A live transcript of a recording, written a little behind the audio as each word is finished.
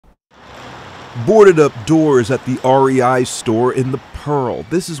Boarded up doors at the REI store in the Pearl.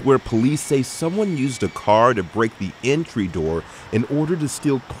 This is where police say someone used a car to break the entry door in order to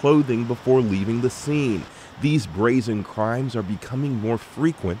steal clothing before leaving the scene. These brazen crimes are becoming more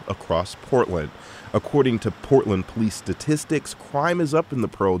frequent across Portland. According to Portland police statistics, crime is up in the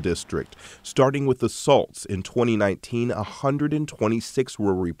Pearl District. Starting with assaults in 2019, 126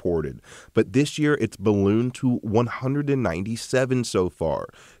 were reported, but this year it's ballooned to 197 so far.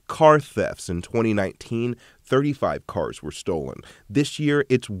 Car thefts in 2019, 35 cars were stolen. This year,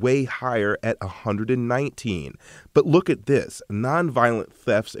 it's way higher at 119. But look at this. Nonviolent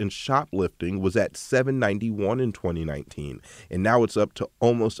thefts and shoplifting was at 791 in 2019, and now it's up to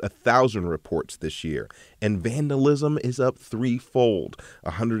almost 1,000 reports this year. And vandalism is up threefold.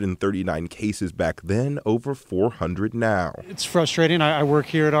 139 cases back then, over 400 now. It's frustrating. I work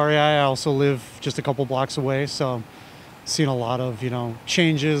here at REI. I also live just a couple blocks away, so seen a lot of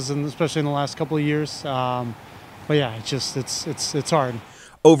changes, and especially in the last couple of years. But yeah, it's hard.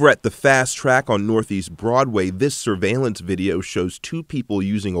 Over at the Fast Track on Northeast Broadway, this surveillance video shows two people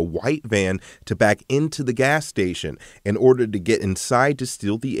using a white van to back into the gas station in order to get inside to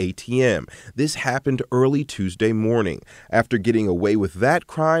steal the ATM. This happened early Tuesday morning. After getting away with that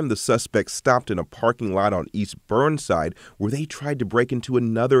crime, the suspects stopped in a parking lot on East Burnside where they tried to break into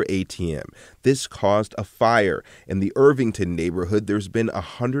another ATM. This caused a fire. In the Irvington neighborhood, there's been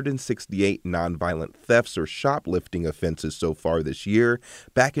 168 nonviolent thefts or shoplifting offenses so far this year.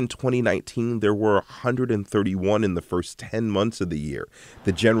 Back in 2019, there were 131 in the first 10 months of the year.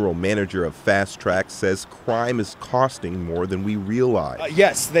 The general manager of Fast Track says crime is costing more than we realize.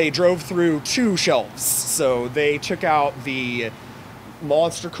 Yes, they drove through 2 shelves. So they took out the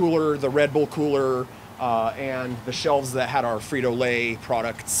Monster cooler, the Red Bull cooler, and the shelves that had our Frito-Lay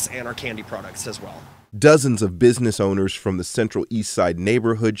products and our candy products as well. Dozens of business owners from the Central East Side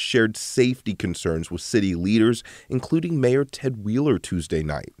neighborhood shared safety concerns with city leaders, including Mayor Ted Wheeler Tuesday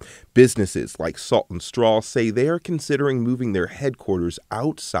night. Businesses like Salt and Straw say they are considering moving their headquarters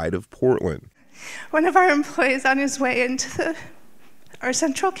outside of Portland. One of our employees on his way into our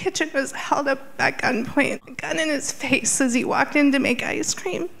central kitchen was held up at gunpoint, a gun in his face as he walked in to make ice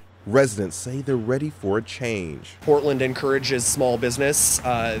cream. Residents say they're ready for a change. Portland encourages small business.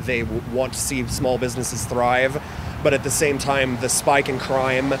 They want to see small businesses thrive, but at the same time, the spike in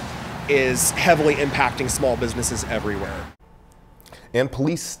crime is heavily impacting small businesses everywhere. And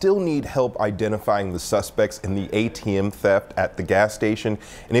police still need help identifying the suspects in the ATM theft at the gas station.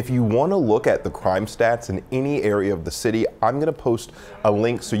 And if you want to look at the crime stats in any area of the city, I'm going to post a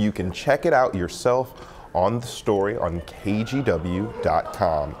link so you can check it out yourself on the story on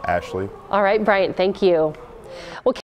kgw.com. Ashley. All right, Bryant, thank you. Well,